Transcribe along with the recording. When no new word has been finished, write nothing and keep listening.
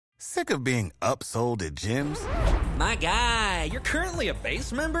Sick of being upsold at gyms? My guy, you're currently a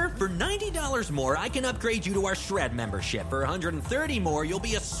base member? For $90 more, I can upgrade you to our Shred membership. For $130 more, you'll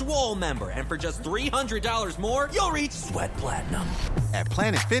be a Swole member. And for just $300 more, you'll reach Sweat Platinum. At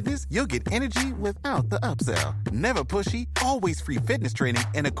Planet Fitness, you'll get energy without the upsell. Never pushy, always free fitness training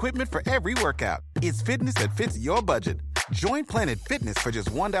and equipment for every workout. It's fitness that fits your budget. Join Planet Fitness for just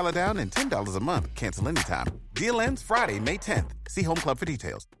 $1 down and $10 a month. Cancel anytime. Deal ends Friday, May 10th. See Home Club for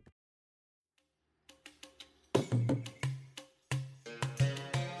details.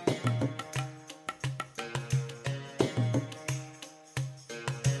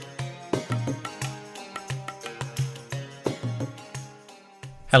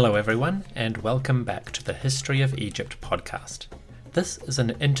 Hello everyone, and welcome back to the History of Egypt podcast. This is an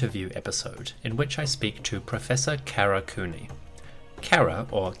interview episode in which I speak to Professor Kara Cooney. Kara,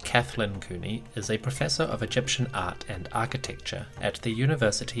 or Kathleen Cooney, is a professor of Egyptian art and architecture at the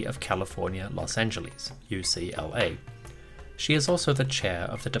University of California, Los Angeles, UCLA. She is also the chair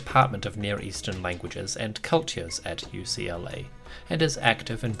of the Department of Near Eastern Languages and Cultures at UCLA, and is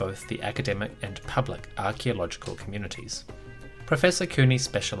active in both the academic and public archaeological communities. Professor Cooney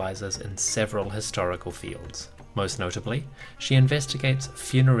specializes in several historical fields. Most notably, she investigates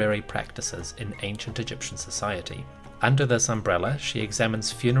funerary practices in ancient Egyptian society. Under this umbrella, she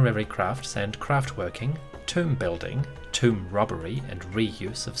examines funerary crafts and craftworking, tomb building, tomb robbery and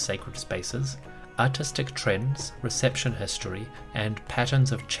reuse of sacred spaces, artistic trends, reception history, and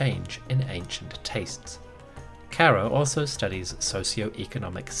patterns of change in ancient tastes. Kara also studies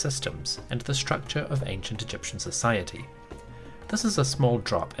socio-economic systems and the structure of ancient Egyptian society. This is a small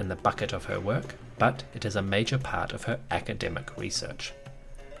drop in the bucket of her work, but it is a major part of her academic research.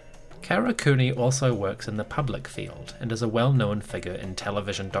 Kara Cooney also works in the public field and is a well-known figure in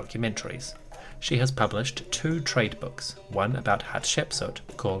television documentaries. She has published 2 trade books, one about Hatshepsut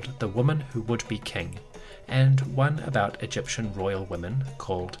called The Woman Who Would Be King, and one about Egyptian royal women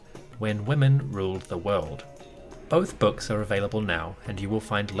called When Women Ruled the World. Both books are available now, and you will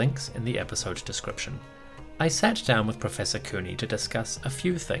find links in the episode description. I sat down with Professor Cooney to discuss a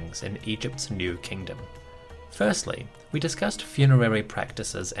few things in Egypt's new kingdom. Firstly, we discussed funerary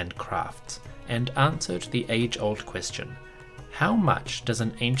practices and crafts, and answered the age-old question, how much does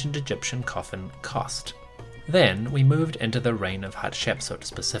an ancient Egyptian coffin cost? Then we moved into the reign of Hatshepsut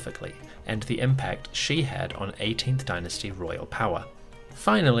specifically, and the impact she had on 18th dynasty royal power.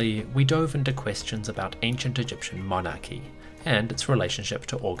 Finally, we dove into questions about ancient Egyptian monarchy, and its relationship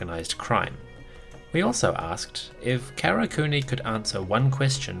to organized crime. We also asked, if Kara Cooney could answer one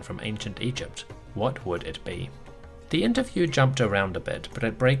question from ancient Egypt, what would it be? The interview jumped around a bit, but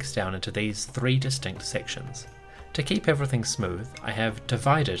it breaks down into these 3 distinct sections. To keep everything smooth, I have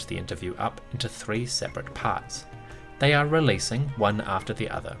divided the interview up into 3 separate parts. They are releasing one after the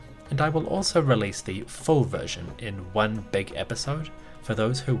other, and I will also release the full version in one big episode for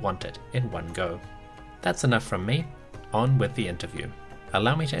those who want it in one go. That's enough from me. On with the interview.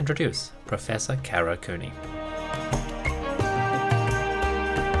 Allow me to introduce Professor Kara Cooney.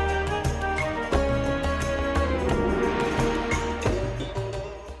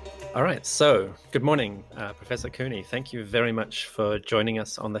 All right, so good morning, Professor Cooney. Thank you very much for joining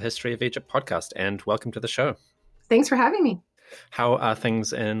us on the History of Egypt podcast, and welcome to the show. Thanks for having me. How are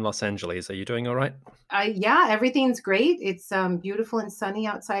things in Los Angeles? Are you doing all right? Yeah, everything's great. It's beautiful and sunny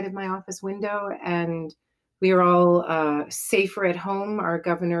outside of my office window, and we are all safer at home, our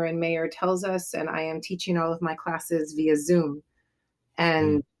governor and mayor tells us, and I am teaching all of my classes via Zoom.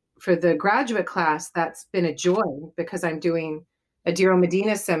 And for the graduate class, that's been a joy because I'm doing a Deir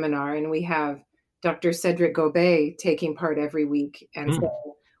el-Medina seminar, and we have Dr. Cedric Gobet taking part every week. And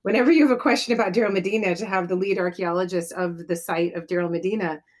so whenever you have a question about Deir el-Medina, to have the lead archaeologist of the site of Deir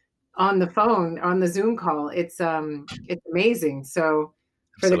el-Medina on the phone, on the Zoom call, it's amazing. So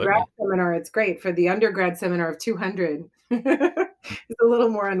for the grad seminar, it's great. For the undergrad seminar of 200, it's a little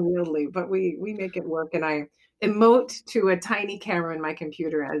more unwieldy, but we make it work. And I emote to a tiny camera in my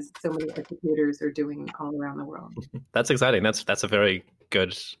computer, as so many other computers are doing all around the world. That's exciting. That's a very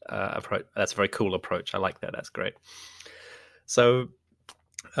good approach. That's a very cool approach. I like that. That's great. So,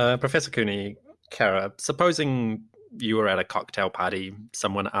 Professor Cooney, Kara, supposing you were at a cocktail party,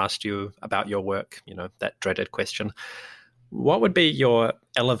 someone asked you about your work, that dreaded question. What would be your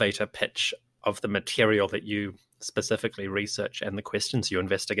elevator pitch of the material that you specifically research and the questions you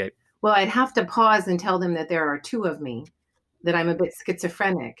investigate? Well, I'd have to pause and tell them that there are 2 of me, that I'm a bit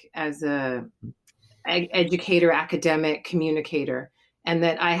schizophrenic as a educator, academic, communicator, and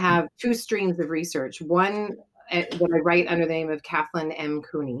that I have 2 streams of research. One that I write under the name of Kathleen M.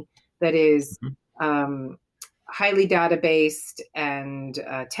 Cooney, that is highly data-based and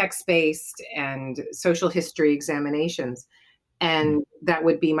text-based and social history examinations. And that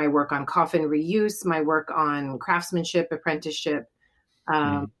would be my work on coffin reuse, my work on craftsmanship, apprenticeship,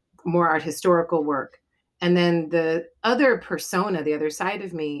 more art historical work. And then the other persona, the other side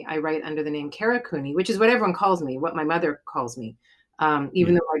of me, I write under the name Kara Cooney, which is what everyone calls me, what my mother calls me,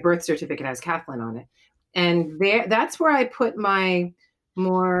 even though my birth certificate has Kathleen on it. And that's where I put my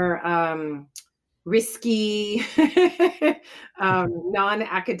more risky,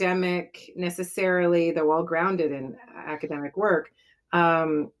 non-academic necessarily, though all grounded in academic work,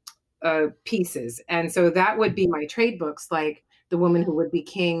 pieces. And so that would be my trade books, like The Woman Who Would Be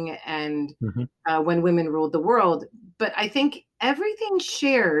King and When Women Ruled the World. But I think everything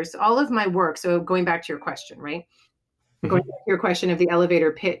shares, all of my work. So going back to your question, right? Going back to your question of the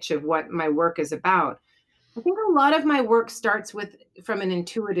elevator pitch of what my work is about. I think a lot of my work starts from an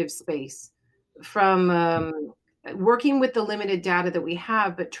intuitive space, from working with the limited data that we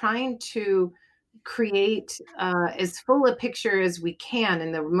have, but trying to create as full a picture as we can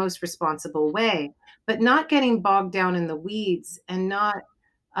in the most responsible way, but not getting bogged down in the weeds and not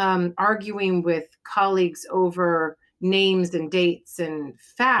arguing with colleagues over names and dates and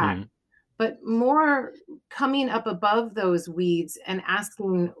facts, but more coming up above those weeds and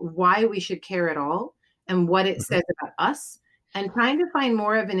asking why we should care at all and what it says about us, and trying to find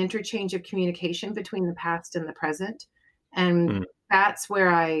more of an interchange of communication between the past and the present. And that's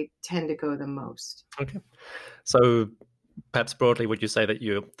where I tend to go the most. Okay. So perhaps broadly, would you say that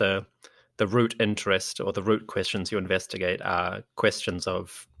the root interest or the root questions you investigate are questions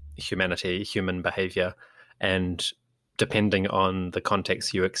of humanity, human behavior, and depending on the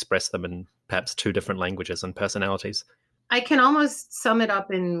context, you express them in perhaps two different languages and personalities? I can almost sum it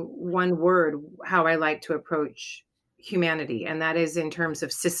up in one word, how I like to approach humanity, and that is in terms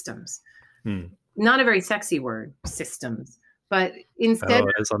of systems. Not a very sexy word, systems, but instead...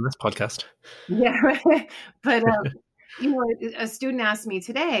 it is on this podcast. Yeah, but a student asked me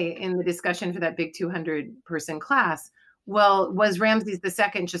today in the discussion for that big 200-person class, well, was Ramses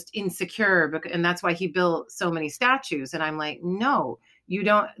II just insecure, and that's why he built so many statues? And I'm like, no, you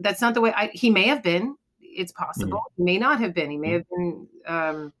don't. That's not the way. He may have been. It's possible. He may not have been. He may have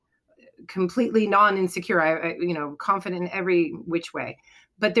been completely non-insecure, confident in every which way.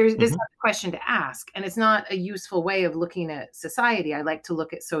 But this is a question to ask, and it's not a useful way of looking at society. I like to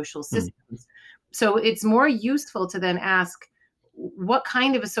look at social systems. So it's more useful to then ask, what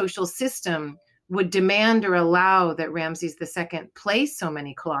kind of a social system would demand or allow that Ramses II place so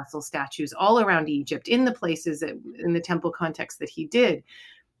many colossal statues all around Egypt, in the places in the temple context that he did?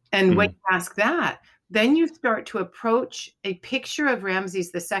 And when you ask that, then you start to approach a picture of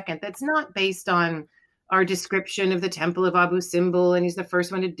Ramses II that's not based on our description of the temple of Abu Simbel, and he's the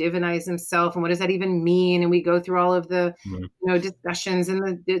first one to divinize himself, and what does that even mean? And we go through all of the discussions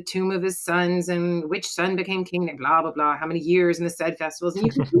in the tomb of his sons, and which son became king, and blah, blah, blah, how many years in the said festivals. And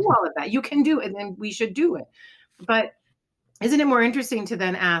you can do all of that. You can do it, and we should do it. But isn't it more interesting to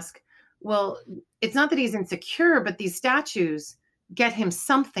then ask, well, it's not that he's insecure, but these statues get him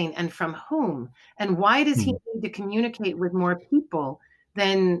something, and from whom? And why does he need to communicate with more people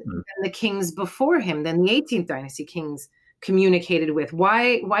than the kings before him, than the 18th dynasty kings communicated with?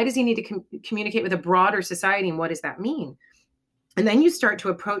 Why does he need to communicate with a broader society, and what does that mean? And then you start to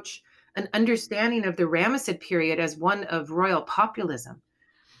approach an understanding of the Ramessid period as one of royal populism,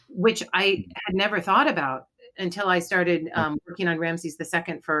 which I had never thought about until I started working on Ramses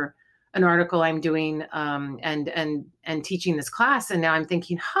II for an article I'm doing and teaching this class. And now I'm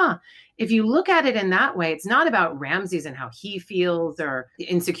thinking, if you look at it in that way, it's not about Ramses and how he feels or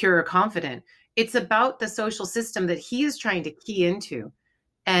insecure or confident. It's about the social system that he is trying to key into.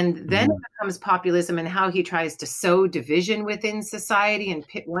 And then it becomes populism and how he tries to sow division within society and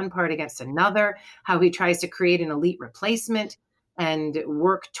pit one part against another, how he tries to create an elite replacement and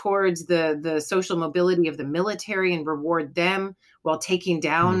work towards the social mobility of the military and reward them while taking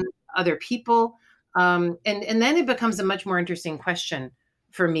down other people. And then it becomes a much more interesting question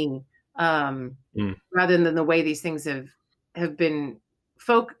for me, rather than the way these things have been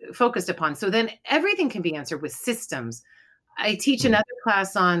focused upon. So then everything can be answered with systems. I teach another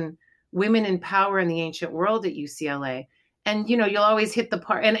class on women in power in the ancient world at UCLA. And, you'll always hit the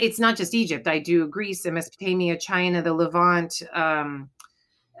part, and it's not just Egypt. I do Greece and Mesopotamia, China, the Levant,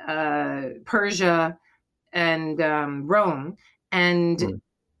 Persia, and Rome.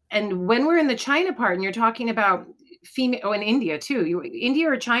 And when we're in the China part, and you're talking about female, in India too,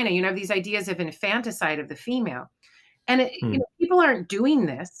 India or China, have these ideas of infanticide of the female. And people aren't doing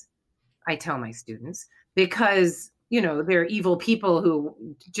this, I tell my students, because, they're evil people who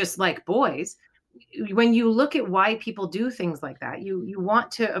just like boys. when you look at why people do things like that, you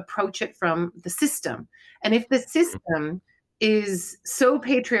want to approach it from the system. And if the system is so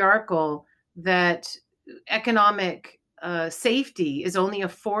patriarchal that economic safety is only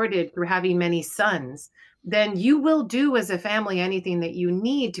afforded through having many sons, then you will do as a family anything that you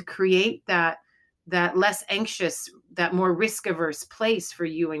need to create that less anxious, that more risk averse place for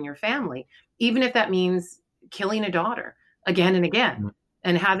you and your family, even if that means killing a daughter again and again,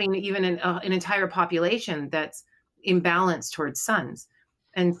 and having even an entire population that's imbalanced towards sons.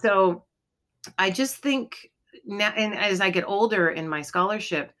 And so I just think now, and as I get older in my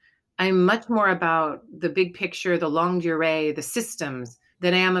scholarship, I'm much more about the big picture, the longue durée, the systems,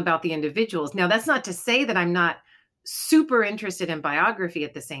 than I am about the individuals. Now, that's not to say that I'm not super interested in biography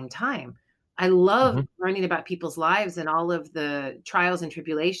at the same time. I love learning about people's lives and all of the trials and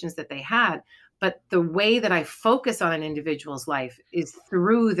tribulations that they had. But the way that I focus on an individual's life is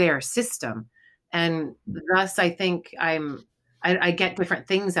through their system. And thus, I think I get different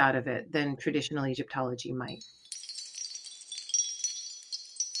things out of it than traditional Egyptology might.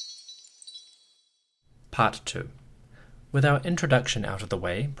 Part 2. With our introduction out of the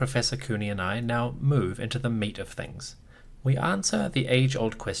way, Professor Cooney and I now move into the meat of things. We answer the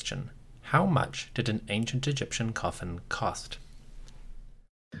age-old question, how much did an ancient Egyptian coffin cost?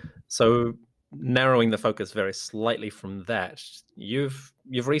 So, narrowing the focus very slightly from that, you've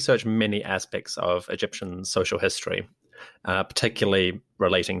researched many aspects of Egyptian social history, particularly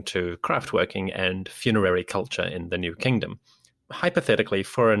relating to craftworking and funerary culture in the New Kingdom. Hypothetically,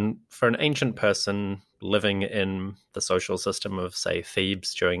 for an ancient person living in the social system of, say,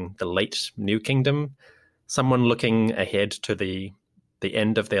 Thebes during the late New Kingdom, someone looking ahead to the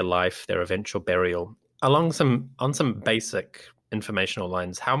end of their life, their eventual burial, on some basic informational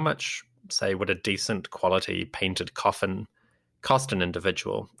lines, how much, say, would a decent quality painted coffin cost an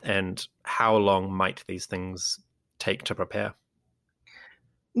individual, and how long might these things take to prepare?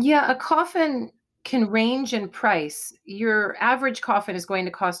 Yeah, a coffin can range in price. Your average coffin is going to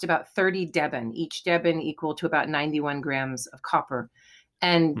cost about 30 deben, each deben equal to about 91 grams of copper.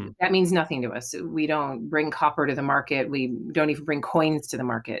 And that means nothing to us. We don't bring copper to the market. We don't even bring coins to the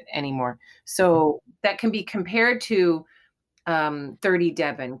market anymore. So that can be compared to 30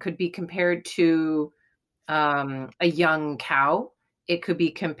 deben, could be compared to a young cow. It could be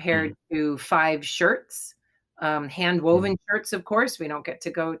compared to 5 shirts, hand-woven shirts, of course. We don't get to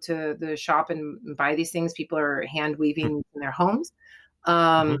go to the shop and buy these things. People are hand-weaving in their homes.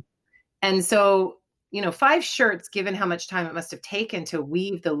 And so, 5 shirts, given how much time it must have taken to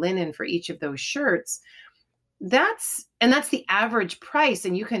weave the linen for each of those shirts, that's the average price.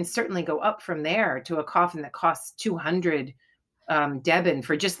 And you can certainly go up from there to a coffin that costs 200 deben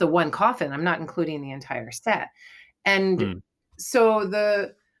for just the one coffin. I'm not including the entire set. And so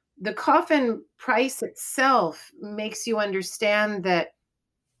the coffin price itself makes you understand that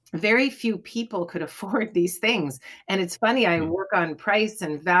very few people could afford these things. And it's funny, I work on price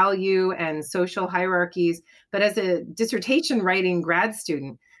and value and social hierarchies, but as a dissertation writing grad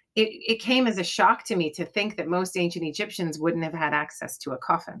student, it came as a shock to me to think that most ancient Egyptians wouldn't have had access to a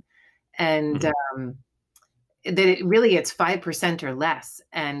coffin. And that it's 5% or less.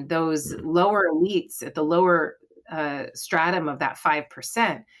 And those lower elites at the lower stratum of that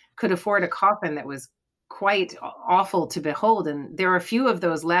 5% could afford a coffin that was quite awful to behold. And there are a few of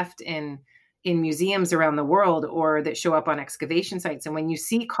those left in museums around the world or that show up on excavation sites. And when you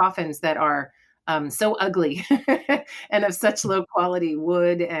see coffins that are so ugly and of such low quality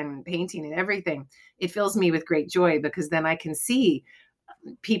wood and painting and everything, it fills me with great joy, because then I can see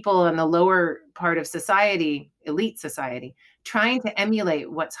people in the lower part of society, elite society, trying to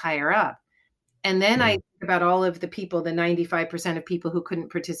emulate what's higher up. And then I think about all of the people, the 95% of people who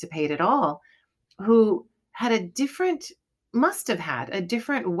couldn't participate at all, who must have had a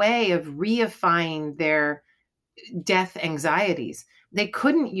different way of reifying their death anxieties. They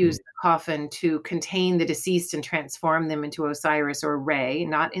couldn't use the coffin to contain the deceased and transform them into Osiris or Re,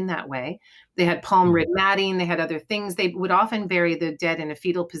 not in that way. They had palm rib matting, they had other things. They would often bury the dead in a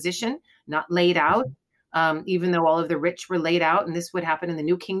fetal position, not laid out, even though all of the rich were laid out. And this would happen in the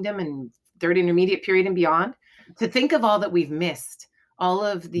New Kingdom and Third Intermediate Period and beyond. To think of all that we've missed, all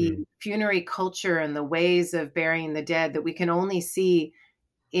of the funerary culture and the ways of burying the dead that we can only see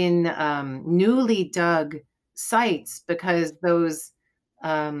in newly dug sites, because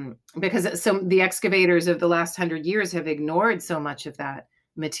the excavators of the last 100 years have ignored so much of that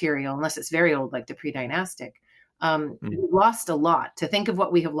material, unless it's very old, like the pre-dynastic. We've lost a lot. To think of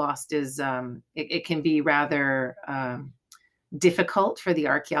what we have lost is it can be rather difficult for the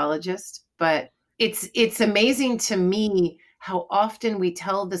archaeologist, but it's amazing to me how often we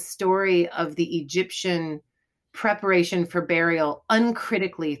tell the story of the Egyptian preparation for burial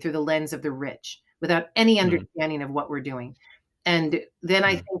uncritically through the lens of the rich, without any understanding of what we're doing. And then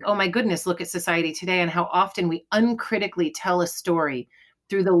I think, oh my goodness, look at society today and how often we uncritically tell a story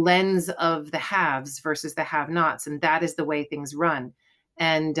through the lens of the haves versus the have-nots. And that is the way things run.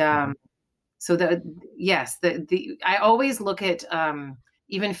 And so I always look at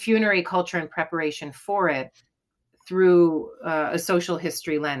even funerary culture and preparation for it through a social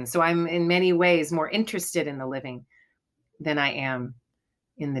history lens. So I'm in many ways more interested in the living than I am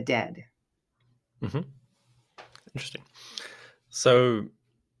in the dead. Mm-hmm. Interesting. So,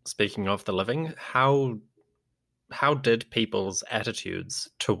 speaking of the living, how did people's attitudes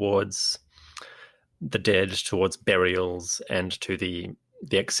towards the dead, towards burials, and to the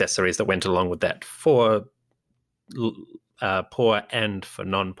accessories that went along with that for poor and for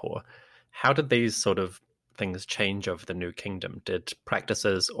non-poor, how did these sort of things change over the New Kingdom? Did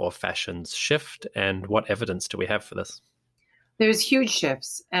practices or fashions shift, and what evidence do we have for this? There's huge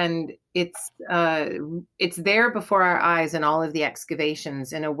shifts, and it's there before our eyes in all of the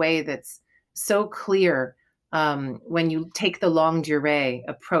excavations in a way that's so clear when you take the longue durée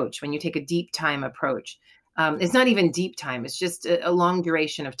approach, when you take a deep time approach. It's not even deep time. It's just a long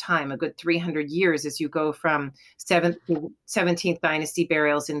duration of time, a good 300 years as you go from 17th dynasty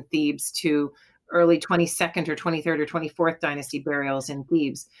burials in Thebes to early 22nd or 23rd or 24th dynasty burials in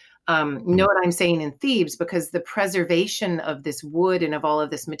Thebes. Know what I'm saying in Thebes, because the preservation of this wood and of all of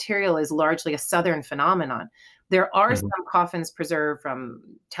this material is largely a southern phenomenon. There are some coffins preserved from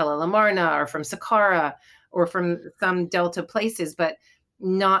Tel El Amarna or from Saqqara or from some delta places, but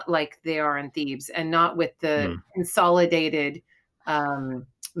not like they are in Thebes, and not with the consolidated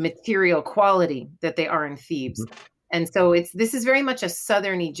material quality that they are in Thebes. And so this is very much a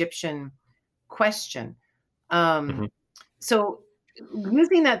southern Egyptian question. So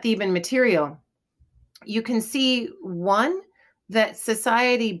using that Theban material, you can see, one, that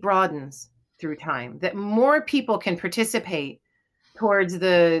society broadens through time, that more people can participate towards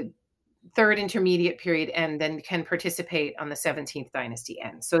the third intermediate period and then can participate on the 17th dynasty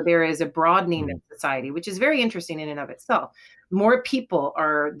end. So there is a broadening of society, which is very interesting in and of itself. More people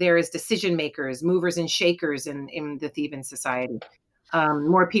are there as decision makers, movers and shakers in the Theban society.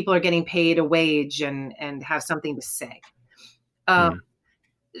 More people are getting paid a wage and have something to say.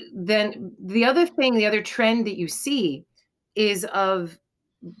 Then the other trend that you see is of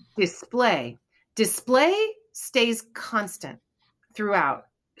display. Display stays constant throughout.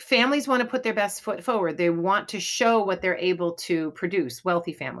 Families want to put their best foot forward. They want to show what they're able to produce,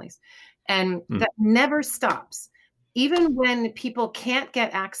 wealthy families. And that never stops. Even when people can't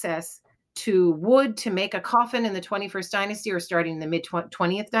get access to wood to make a coffin in the 21st dynasty or starting in the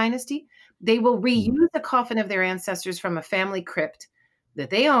mid-20th dynasty, they will reuse the coffin of their ancestors from a family crypt that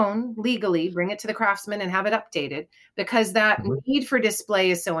they own legally, bring it to the craftsman and have it updated, because that need for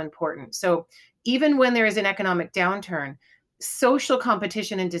display is so important. So even when there is an economic downturn, social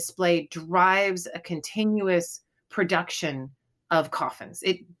competition and display drives a continuous production of coffins.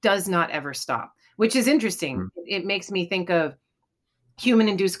 It does not ever stop, which is interesting. It makes me think of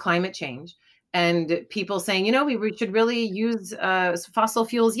human-induced climate change and people saying, we should really use fossil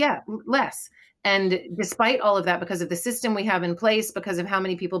fuels less. And despite all of that, because of the system we have in place, because of how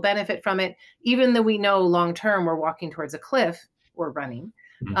many people benefit from it, even though we know long-term we're walking towards a cliff or running,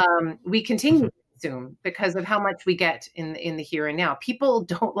 we continue to consume because of how much we get in the here and now. People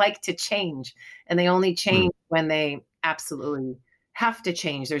don't like to change, and they only change when they absolutely have to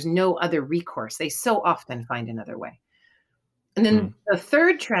change. There's no other recourse. They so often find another way. And then the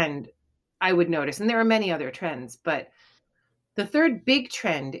third trend I would notice, and there are many other trends, but the third big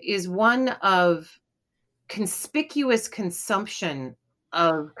trend is one of conspicuous consumption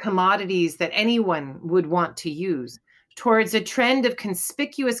of commodities that anyone would want to use, towards a trend of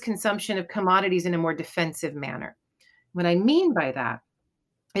conspicuous consumption of commodities in a more defensive manner. What I mean by that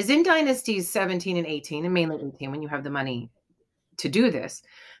is in dynasties 17 and 18, and mainly 18 when you have the money to do this,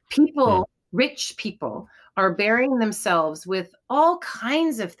 rich people are burying themselves with all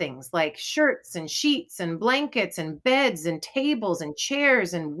kinds of things like shirts and sheets and blankets and beds and tables and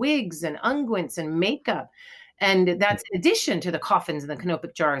chairs and wigs and unguents and makeup. And that's in addition to the coffins and the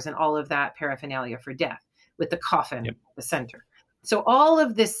canopic jars and all of that paraphernalia for death, with the coffin at the center. So all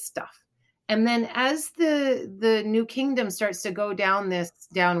of this stuff. And then as the New Kingdom starts to go down this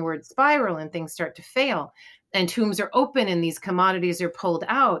downward spiral and things start to fail and tombs are open and these commodities are pulled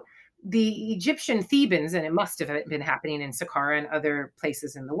out, the Egyptian Thebans, and it must have been happening in Saqqara and other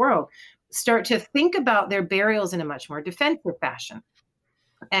places in the world, start to think about their burials in a much more defensive fashion.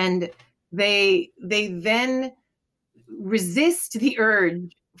 And they then resist the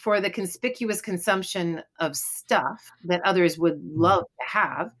urge for the conspicuous consumption of stuff that others would love to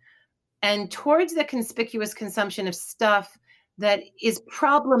have, and towards the conspicuous consumption of stuff that is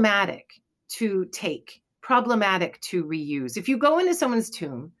problematic to take, problematic to reuse. If you go into someone's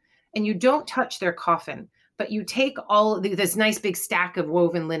tomb and you don't touch their coffin, but you take all this nice big stack of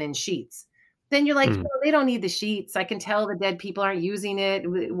woven linen sheets, then you're like, oh, they don't need the sheets. I can tell the dead people aren't using it.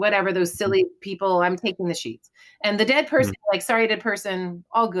 Whatever, those silly people, I'm taking the sheets. And the dead person, like, sorry, dead person,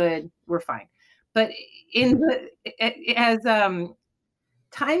 all good, we're fine. But as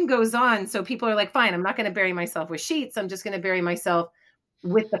time goes on, so people are like, fine, I'm not going to bury myself with sheets. I'm just going to bury myself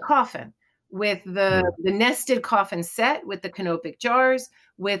with the coffin, with the nested coffin set, with the canopic jars,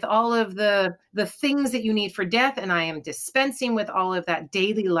 with all of the things that you need for death. And I am dispensing with all of that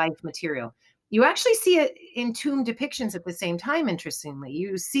daily life material. You actually see it in tomb depictions at the same time, interestingly.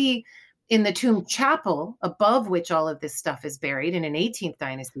 You see in the tomb chapel, above which all of this stuff is buried in an 18th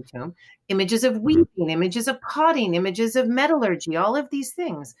dynasty tomb, images of weaving, images of potting, images of metallurgy, all of these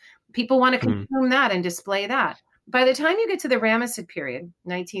things. People want to consume that and display that. By the time you get to the Ramesside period,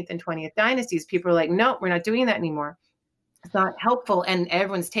 19th and 20th dynasties, people are like, no, we're not doing that anymore. It's not helpful. And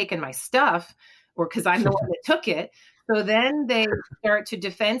everyone's taken my stuff, or because I'm the one that took it. So then they start to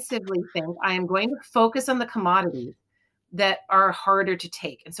defensively think, I am going to focus on the commodities that are harder to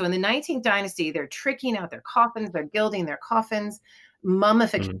take. And so in the 19th dynasty, they're tricking out their coffins, they're gilding their coffins.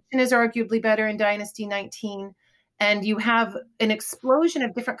 Mummification is arguably better in Dynasty 19. And you have an explosion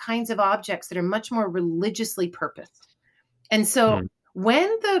of different kinds of objects that are much more religiously purposed. And so when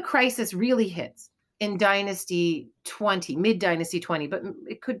the crisis really hits in Dynasty 20, mid-Dynasty 20, but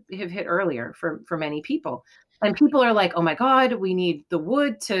it could have hit earlier for many people. And people are like, oh my God, we need the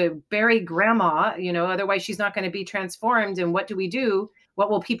wood to bury grandma, otherwise she's not going to be transformed. And what do we do? What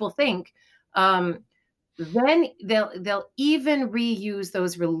will people think? Then they'll even reuse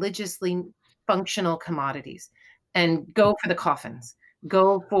those religiously functional commodities and go for the coffins,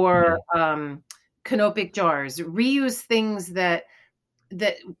 go for canopic jars, reuse things that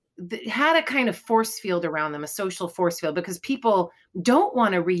had a kind of force field around them, a social force field, because people don't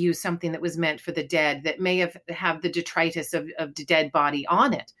want to reuse something that was meant for the dead that may have the detritus of the dead body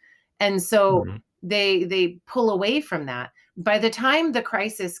on it. And so they pull away from that. By the time the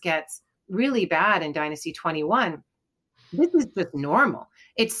crisis gets really bad in Dynasty 21, this is just normal.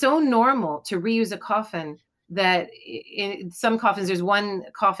 It's so normal to reuse a coffin that in some coffins, there's one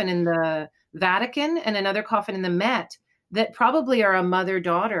coffin in the Vatican and another coffin in the Met that probably are a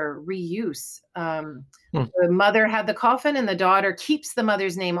mother-daughter reuse. The mother had the coffin and the daughter keeps the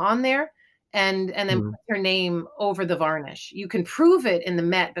mother's name on there and then puts her name over the varnish. You can prove it in the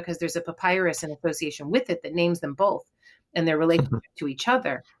Met because there's a papyrus in association with it that names them both and their relationship to each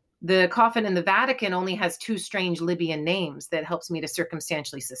other. The coffin in the Vatican only has two strange Libyan names that helps me to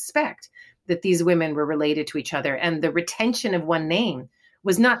circumstantially suspect that these women were related to each other. And the retention of one name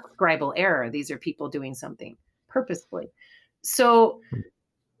was not scribal error. These are people doing something purposefully. So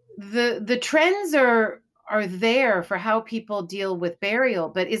the trends are there for how people deal with burial,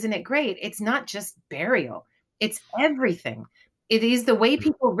 but isn't it great? It's not just burial. It's everything. It is the way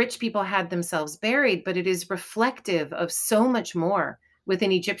rich people had themselves buried, but it is reflective of so much more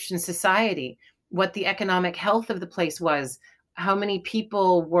within Egyptian society, what the economic health of the place was, how many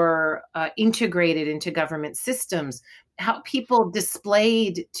people were integrated into government systems, how people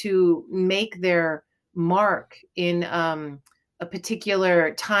displayed to make their mark in a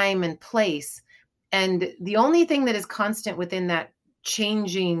particular time and place. And the only thing that is constant within that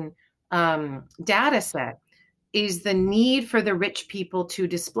changing data set is the need for the rich people to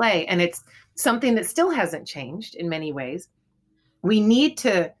display. And it's something that still hasn't changed in many ways. We need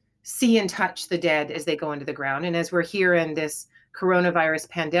to see and touch the dead as they go into the ground. And as we're here in this coronavirus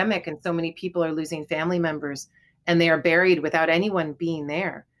pandemic and so many people are losing family members and they are buried without anyone being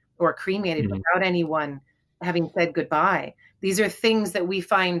there or cremated without anyone having said goodbye. These are things that we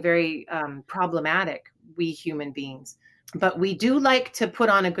find very problematic, we human beings. But we do like to put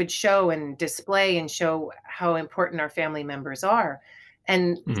on a good show and display and show how important our family members are.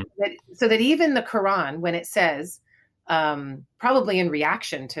 And so that even the Quran, when it says, probably in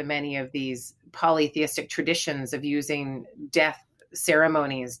reaction to many of these polytheistic traditions of using death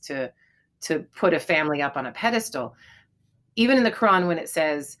ceremonies to put a family up on a pedestal, even in the Quran, when it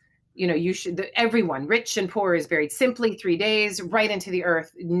says, you should, everyone, rich and poor, is buried simply 3 days right into the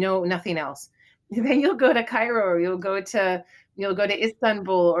earth, nothing else. Then you'll go to Cairo, or you'll go to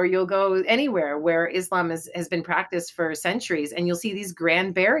Istanbul, or you'll go anywhere where Islam has been practiced for centuries, and you'll see these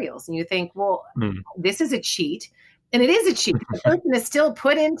grand burials, and you think, well, this is a cheat. And it is a cheat. The person is still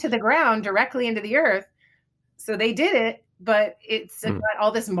put into the ground, directly into the earth, So they did it, but it's got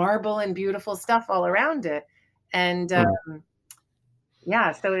all this marble and beautiful stuff all around it. And so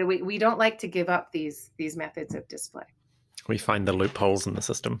we don't like to give up these methods of display. We find the loopholes in the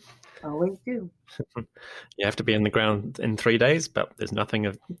system. Always do. You have to be in the ground in 3 days, but there's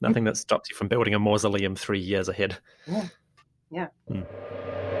nothing that stops you from building a mausoleum 3 years ahead. Yeah.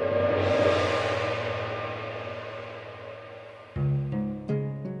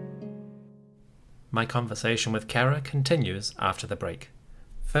 My conversation with Kara continues after the break.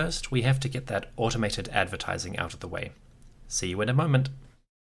 First, we have to get that automated advertising out of the way. See you in a moment.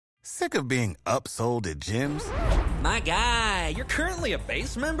 Sick of being upsold at gyms? My guy, you're currently a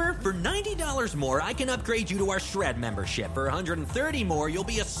base member? For $90 more, I can upgrade you to our Shred membership. For $130 more, you'll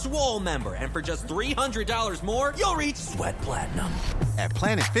be a Swole member. And for just $300 more, you'll reach Sweat Platinum. At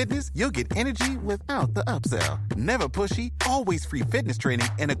Planet Fitness, you'll get energy without the upsell. Never pushy, always free fitness training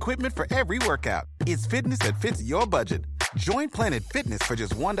and equipment for every workout. It's fitness that fits your budget. Join Planet Fitness for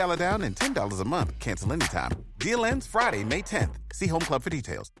just $1 down and $10 a month. Cancel anytime. Deal ends Friday, May 10th. See Home Club for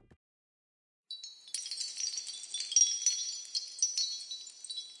details.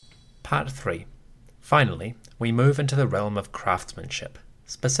 Part 3. Finally, we move into the realm of craftsmanship.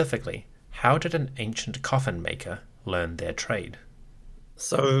 Specifically, how did an ancient coffin maker learn their trade?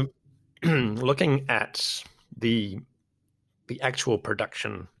 So, looking at the actual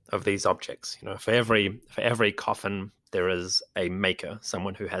production of these objects, for every coffin, there is a maker,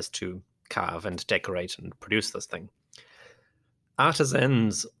 someone who has to carve and decorate and produce this thing.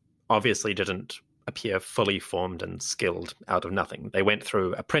 Artisans obviously didn't appear fully formed and skilled out of nothing. They went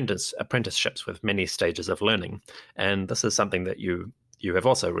through apprenticeships with many stages of learning, and this is something that you have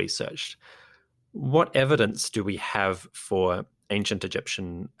also researched. What evidence do we have for ancient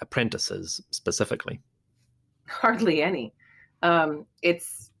Egyptian apprentices specifically? Hardly any.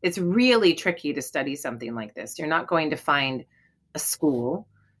 It's really tricky to study something like this. You're not going to find a school.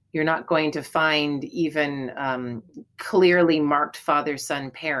 You're not going to find even clearly marked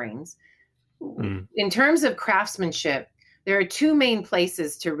father-son pairings. In terms of craftsmanship, there are two main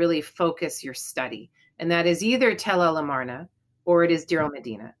places to really focus your study, and that is either Tel El Amarna or it is Deir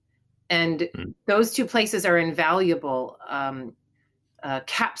el-Medina. And those two places are invaluable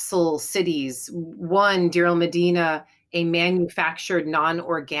capsule cities. One, Deir el-Medina, a manufactured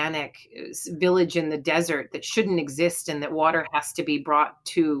non-organic village in the desert that shouldn't exist and that water has to be brought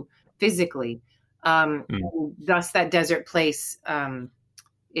to physically. Thus that desert place,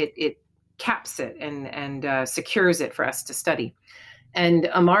 it caps it and secures it for us to study. And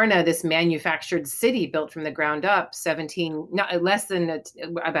Amarna, this manufactured city built from the ground up, about a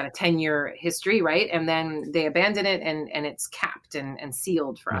 10-year history, right? And then they abandon it and it's capped and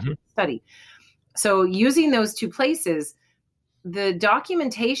sealed for us to study. So using those two places, the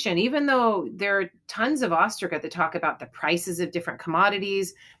documentation, even though there are tons of ostraca that talk about the prices of different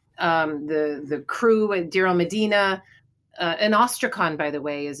commodities, the crew at Deir el-Medina, an ostracon, by the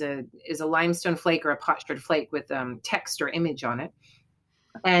way, is a limestone flake or a potsherd flake with text or image on it.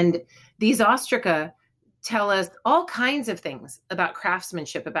 And these ostraca tell us all kinds of things about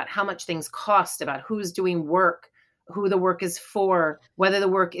craftsmanship, about how much things cost, about who's doing work, who the work is for, whether the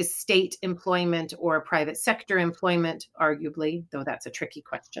work is state employment or private sector employment, arguably, though that's a tricky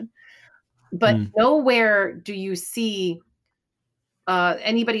question. But nowhere do you see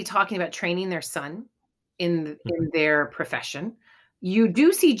anybody talking about training their son in their profession. You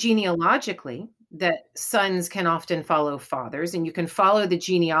do see genealogically that sons can often follow fathers, and you can follow the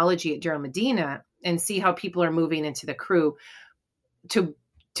genealogy at Deir el-Medina and see how people are moving into the crew to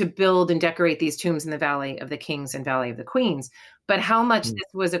build and decorate these tombs in the Valley of the Kings and Valley of the Queens. But how much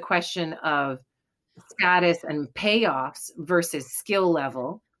this was a question of status and payoffs versus skill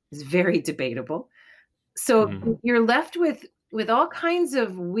level is very debatable. So you're left with all kinds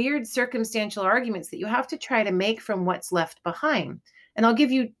of weird circumstantial arguments that you have to try to make from what's left behind. And I'll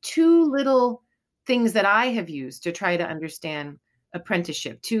give you two little things that I have used to try to understand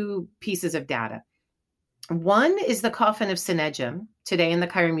apprenticeship, two pieces of data. One is the coffin of Senedjem, today in the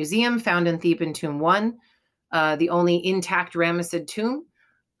Cairo Museum, found in Theban Tomb 1, the only intact Ramessid tomb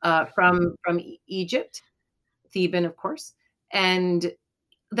from Egypt, Theban, of course. And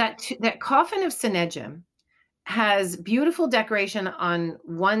that coffin of Senedjem has beautiful decoration on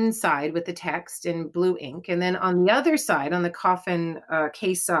one side with the text in blue ink. And then on the other side, on the coffin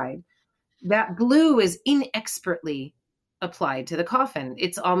case side, that blue is inexpertly applied to the coffin.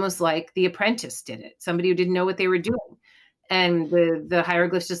 It's almost like the apprentice did it, somebody who didn't know what they were doing. and the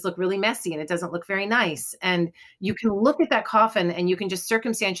hieroglyphs just look really messy and it doesn't look very nice. And you can look at that coffin and you can just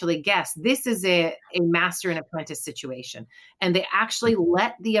circumstantially guess this is a master and apprentice situation. And they actually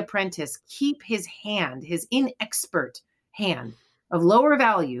let the apprentice keep his hand, his inexpert hand of lower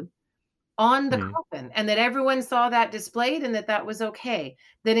value, on the coffin, and that everyone saw that displayed and that was okay.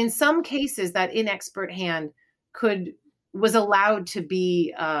 That in some cases that inexpert hand was allowed to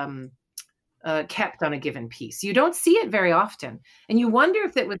be kept on a given piece. You don't see it very often. And you wonder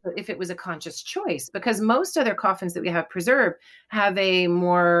if it was a conscious choice, because most other coffins that we have preserved have a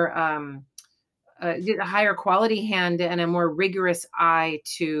more a higher quality hand and a more rigorous eye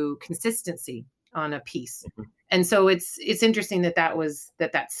to consistency on a piece. And so it's interesting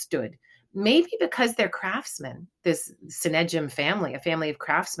that stood. Maybe because they're craftsmen, this Senegem family, a family of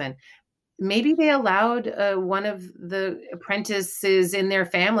craftsmen, maybe they allowed one of the apprentices in their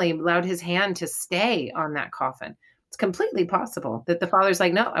family, allowed his hand to stay on that coffin. It's completely possible that the father's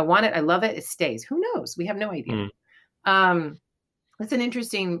like, no, I want it. I love it. It stays. Who knows? We have no idea. That's an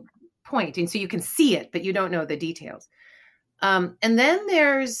interesting point. And so you can see it, but you don't know the details. And then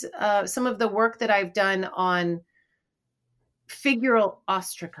there's some of the work that I've done on figural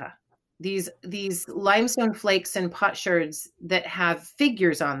ostraca. These limestone flakes and potsherds that have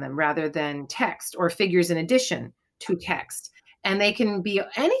figures on them rather than text, or figures in addition to text. And they can be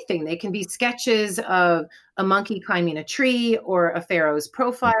anything. They can be sketches of a monkey climbing a tree, or a pharaoh's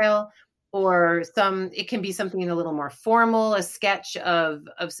profile, or it can be something a little more formal, a sketch of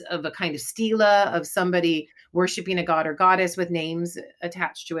a kind of stela of somebody worshiping a god or goddess with names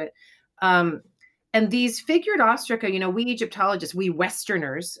attached to it. And these figured ostraca, we Egyptologists, we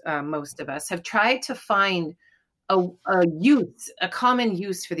Westerners, most of us, have tried to find a common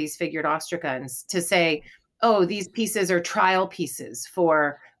use for these figured ostraca, and to say, oh, these pieces are trial pieces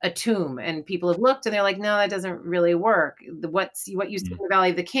for a tomb. And people have looked and they're like, no, that doesn't really work. What you see in the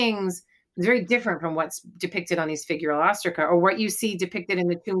Valley of the Kings is very different from what's depicted on these figural ostraca, or what you see depicted in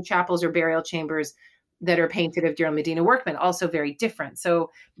the tomb chapels or burial chambers that are painted of Deir el-Medina workmen, also very different. So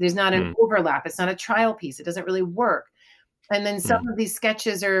there's not an overlap. It's not a trial piece. It doesn't really work. And then some of these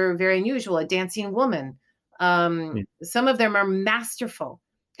sketches are very unusual. A dancing woman. Some of them are masterful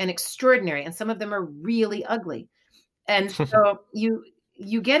and extraordinary, and some of them are really ugly. And so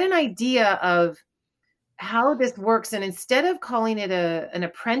you get an idea of how this works. And instead of calling it an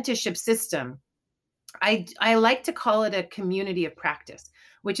apprenticeship system, I like to call it a community of practice,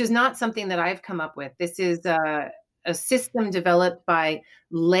 which is not something that I've come up with. This is a system developed by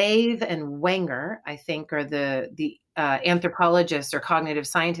Lave and Wenger, I think, are the anthropologists or cognitive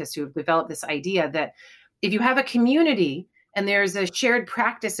scientists who have developed this idea that if you have a community and there's a shared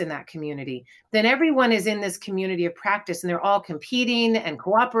practice in that community, then everyone is in this community of practice, and they're all competing and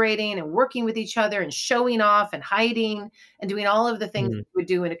cooperating and working with each other and showing off and hiding and doing all of the things you would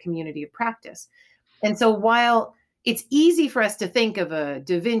do in a community of practice. And so while it's easy for us to think of a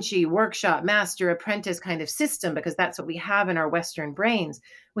Da Vinci workshop, master, apprentice kind of system, because that's what we have in our Western brains,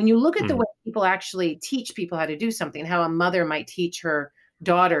 when you look at the way people actually teach people how to do something, how a mother might teach her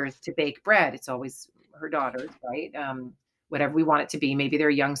daughters to bake bread, it's always her daughters, right? Whatever we want it to be. Maybe there are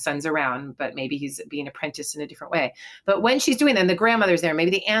young sons around, but maybe he's being apprenticed in a different way. But when she's doing that, and the grandmother's there,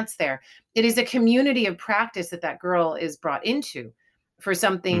 maybe the aunt's there, it is a community of practice that girl is brought into for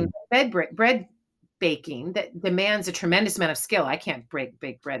something bread baking that demands a tremendous amount of skill. I can't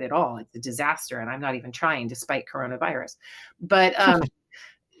bake bread at all. It's a disaster, and I'm not even trying, despite coronavirus. But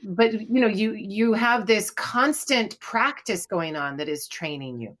you have this constant practice going on that is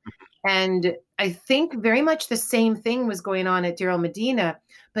training you. And I think very much the same thing was going on at Deir el-Medina,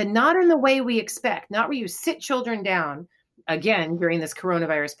 but not in the way we expect, not where you sit children down, again, during this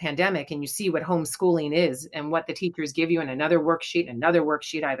coronavirus pandemic, and you see what homeschooling is and what the teachers give you in another worksheet.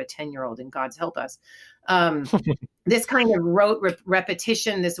 I have a 10-year-old, and God's help us. This kind of rote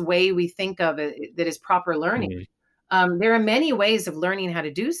repetition, this way we think of it, that is proper learning. There are many ways of learning how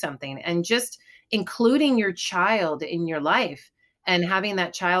to do something, and just including your child in your life and having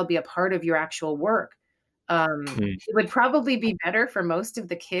that child be a part of your actual work. It would probably be better for most of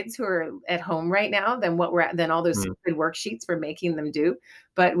the kids who are at home right now than all those stupid worksheets we're making them do.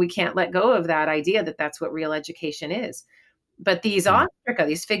 But we can't let go of that idea that that's what real education is. But these ostraca,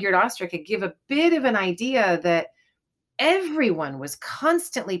 these figured ostraca, give a bit of an idea that everyone was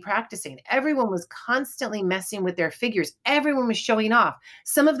constantly practicing. Everyone was constantly messing with their figures. Everyone was showing off.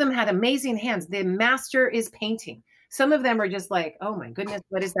 Some of them had amazing hands. The master is painting. Some of them are just like, oh my goodness,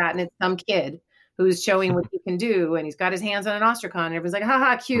 what is that? And it's some kid who's showing what he can do. And he's got his hands on an ostracon and everyone's like,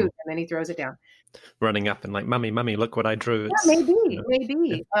 ha, cute. And then he throws it down. Running up and like, mummy, look what I drew.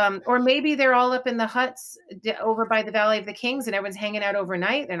 Maybe. Yeah. Or maybe they're all up in the huts over by the Valley of the Kings and everyone's hanging out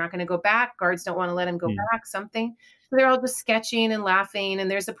overnight. They're not going to go back. Guards don't want to let them go back, something. So they're all just sketching and laughing. And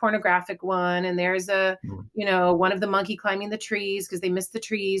there's a pornographic one. And there's one of the monkey climbing the trees because they miss the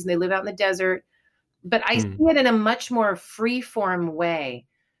trees and they live out in the desert. But I see it in a much more free-form way,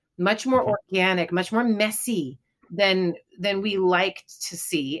 much more organic, much more messy than we like to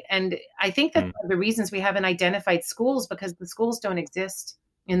see. And I think that's one of the reasons we haven't identified schools, because the schools don't exist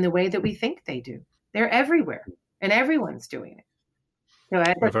in the way that we think they do. They're everywhere and everyone's doing it. So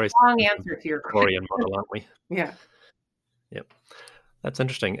that's a very long answer to your Korean model, aren't we? Yeah. Yep. That's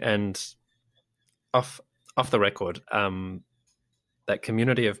interesting. And off the record, that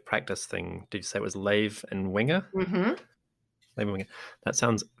community of practice thing, did you say it was Lave and Winger? Mm-hmm. Lave and Winger. That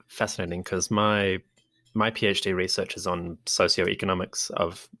sounds fascinating because my PhD research is on socioeconomics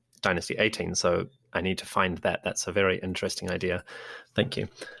of Dynasty 18, so I need to find that. That's a very interesting idea. Thank you.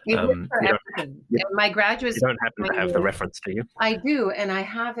 My graduate you don't happen to have the reference, do you? I do, and I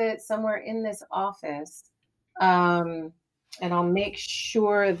have it somewhere in this office. And I'll make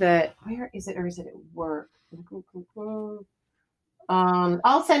sure that, where is it, or is it at work?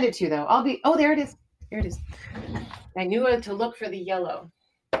 I'll send it to you though. There it is. Here it is. I knew to look for the yellow.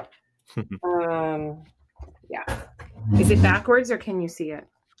 Yeah. Is it backwards or can you see it?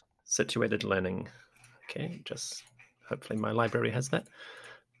 Situated learning. Okay, just hopefully my library has that.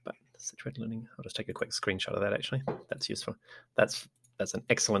 But situated learning, I'll just take a quick screenshot of that actually. That's useful. That's an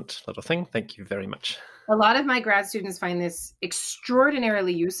excellent little thing. Thank you very much. A lot of my grad students find this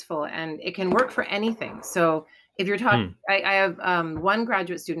extraordinarily useful and it can work for anything. So if you're talking, I have one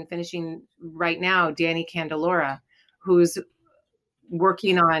graduate student finishing right now, Danny Candelora, who's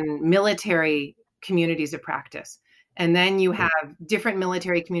working on military communities of practice. And then you have different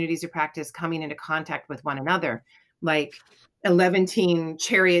military communities of practice coming into contact with one another, like a Levantine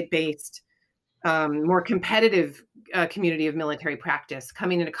chariot-based, more competitive community of military practice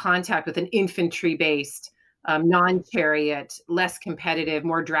coming into contact with an infantry-based, non-chariot, less competitive,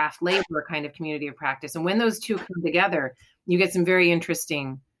 more draft labor kind of community of practice. And when those two come together, you get some very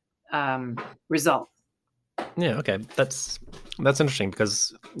interesting results. Yeah, okay. That's interesting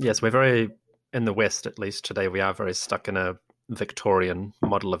because, yes, we're very, in the West at least today, we are very stuck in a Victorian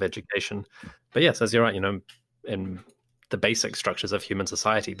model of education. But yes, as you're right, in the basic structures of human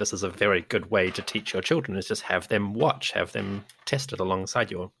society, this is a very good way to teach your children, is just have them watch, have them test it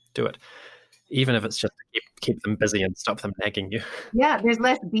alongside you, or do it. Even if it's just to keep them busy and stop them nagging you. Yeah, there's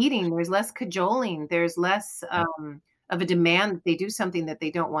less beating, there's less cajoling, there's less of a demand that they do something that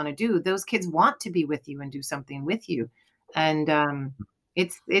they don't want to do. Those kids want to be with you and do something with you. And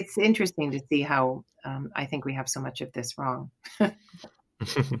it's interesting to see how I think we have so much of this wrong. I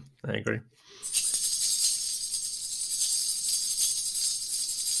agree.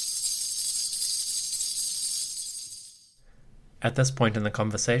 At this point in the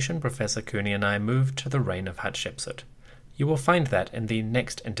conversation, Professor Cooney and I moved to the reign of Hatshepsut. You will find that in the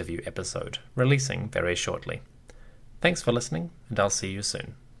next interview episode, releasing very shortly. Thanks for listening, and I'll see you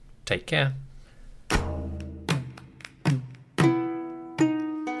soon. Take care.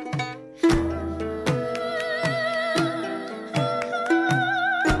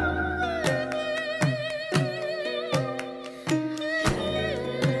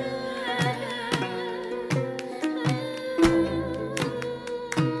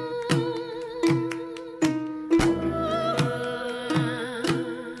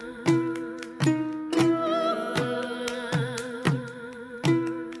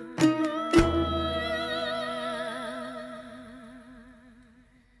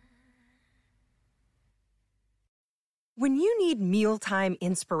 When you need mealtime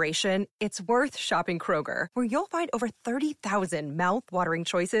inspiration, it's worth shopping Kroger, where you'll find over 30,000 mouth-watering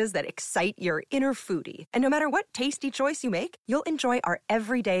choices that excite your inner foodie. And no matter what tasty choice you make, you'll enjoy our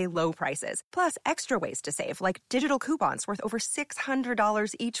everyday low prices, plus extra ways to save, like digital coupons worth over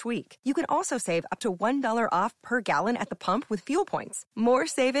 $600 each week. You can also save up to $1 off per gallon at the pump with fuel points. More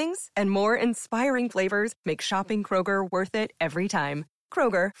savings and more inspiring flavors make shopping Kroger worth it every time.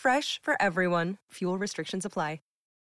 Kroger, fresh for everyone. Fuel restrictions apply.